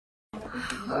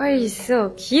Why are you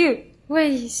so cute? Why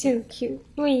are you so cute?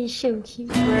 Why are you so cute?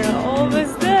 We're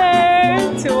almost there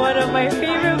to one of my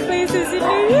favorite places in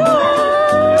New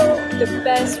York. The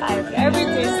best I've ever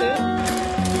tasted.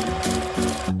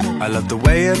 I love the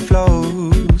way it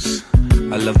flows.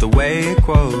 I love the way it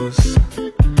grows.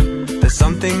 There's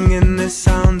something in this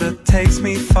sound that takes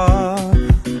me far.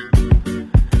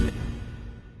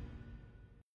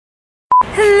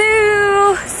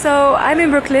 Hello! So I'm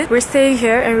in Brooklyn. We're staying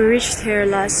here and we reached here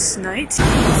last night.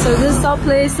 So this is our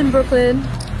place in Brooklyn.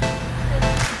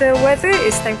 The weather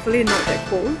is thankfully not that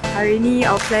cold. Hari ni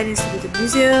our plan is to go to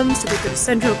museums, to go to the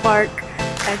Central Park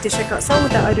and to check out some of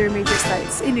the other major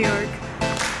sites in New York.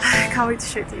 I can't wait to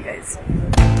show it to you guys.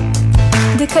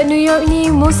 Dekat New York ni,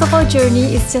 most of our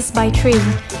journey is just by train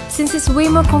since it's way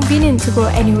more convenient to go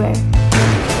anywhere.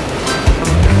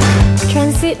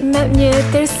 Transit mapnya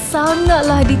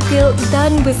sangatlah detailed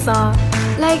dan besar.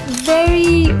 Like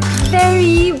very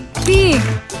big.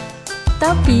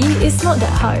 Tapi it's not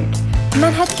that hard.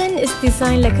 Manhattan is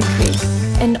designed like a grid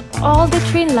and all the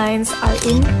train lines are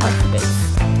in alphabets.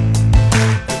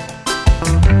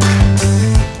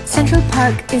 Central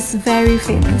Park is very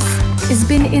famous. It's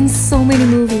been in so many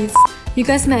movies. You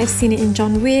guys might have seen it in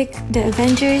John Wick, The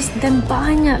Avengers, dan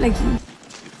banyak lagi.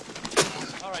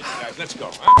 Alright guys, let's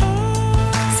go.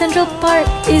 Central Park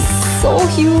is so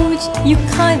huge. You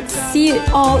can't see it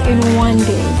all in one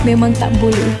day. Memang tak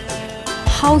boleh.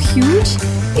 How huge?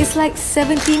 It's like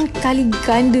 17 kali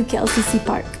ganda KLCC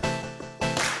Park.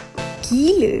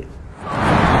 Gila.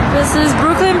 This is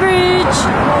Brooklyn Bridge.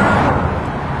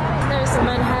 There's the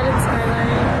Manhattan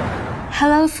skyline.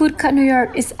 Halal food kat New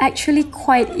York is actually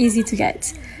quite easy to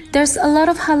get. There's a lot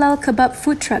of halal kebab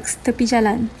food trucks tepi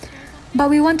jalan.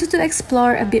 But we wanted to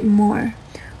explore a bit more.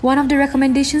 One of the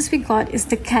recommendations we got is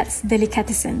the Cat's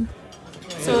Delicatessen.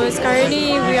 So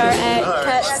currently we are at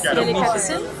Cat's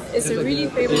Delicatessen. It's a really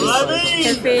famous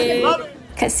cafe.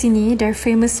 Kat sini, their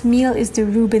famous meal is the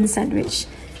Reuben sandwich.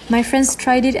 My friends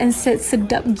tried it and said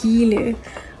sedap gila.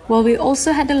 While we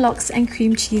also had the lox and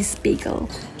cream cheese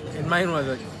bagel. And mine was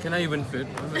like, can I even fit?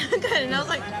 And I was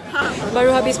like,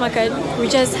 baru habis makan. We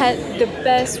just had the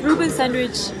best Reuben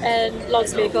sandwich and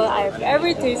lox bagel I've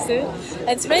ever tasted.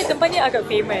 And sebenarnya tempat ni agak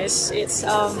famous. It's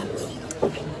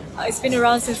been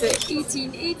around since the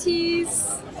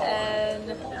 1880s,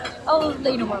 and I'll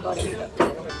let you know more about it.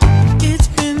 It's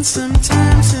been some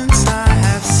time since I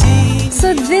have seen.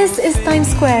 So this is Times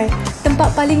Square,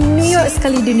 tempat paling New York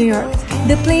sekali di New York.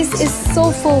 The place is so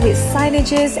full with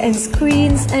signages and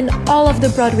screens and all of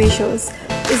the Broadway shows.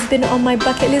 It's been on my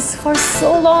bucket list for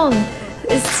so long.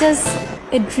 It's just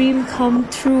a dream come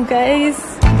true, guys.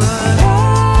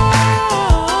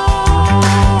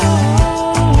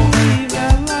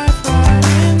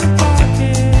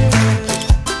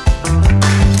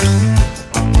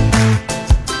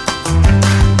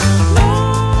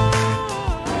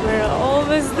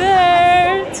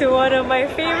 To one of my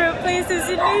favorite places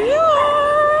in New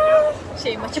York.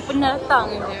 Cik, macam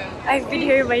pendatang je. I've been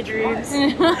here in my dreams.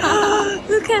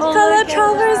 Look at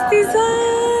Calatraver's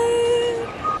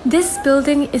design. This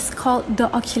building is called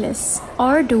the Oculus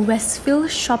or the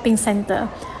Westfield Shopping Center.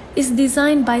 It's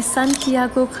designed by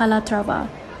Santiago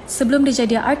Calatrava. Sebelum dia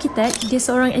jadi arkitek, dia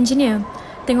seorang engineer.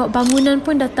 Tengok bangunan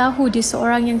pun dah tahu dia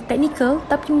seorang yang teknikal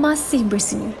tapi masih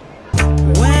berseni.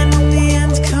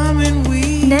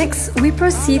 Next, we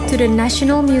proceed to the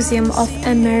National Museum of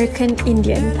American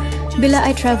Indian. Bila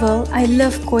I travel, I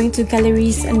love going to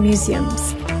galleries and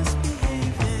museums.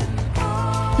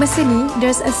 Masa ni,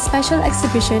 there's a special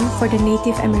exhibition for the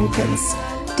Native Americans.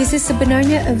 This is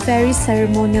sebenarnya a very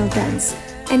ceremonial dance,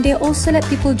 and they also let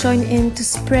people join in to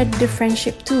spread the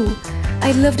friendship too.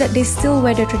 I love that they still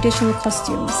wear their traditional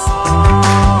costumes.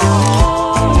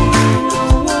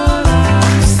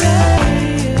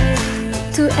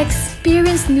 To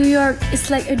experience New York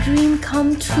is like a dream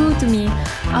come true to me.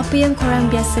 Apa yang korang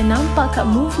biasa nampak kat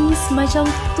movies, macam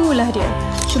tu lah dia.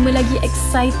 Cuma lagi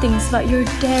exciting sebab you're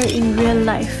there in real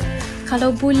life.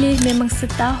 Kalau boleh, memang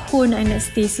setahun I nak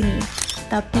stay sini.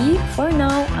 Tapi, for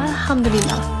now,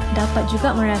 Alhamdulillah, dapat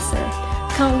juga merasa.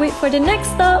 Can't wait for the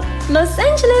next stop, Los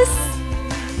Angeles!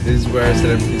 This is where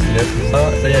celebrities live.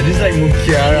 So yeah, this is like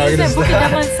Mukiara. This is like Bukit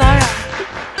Damansara.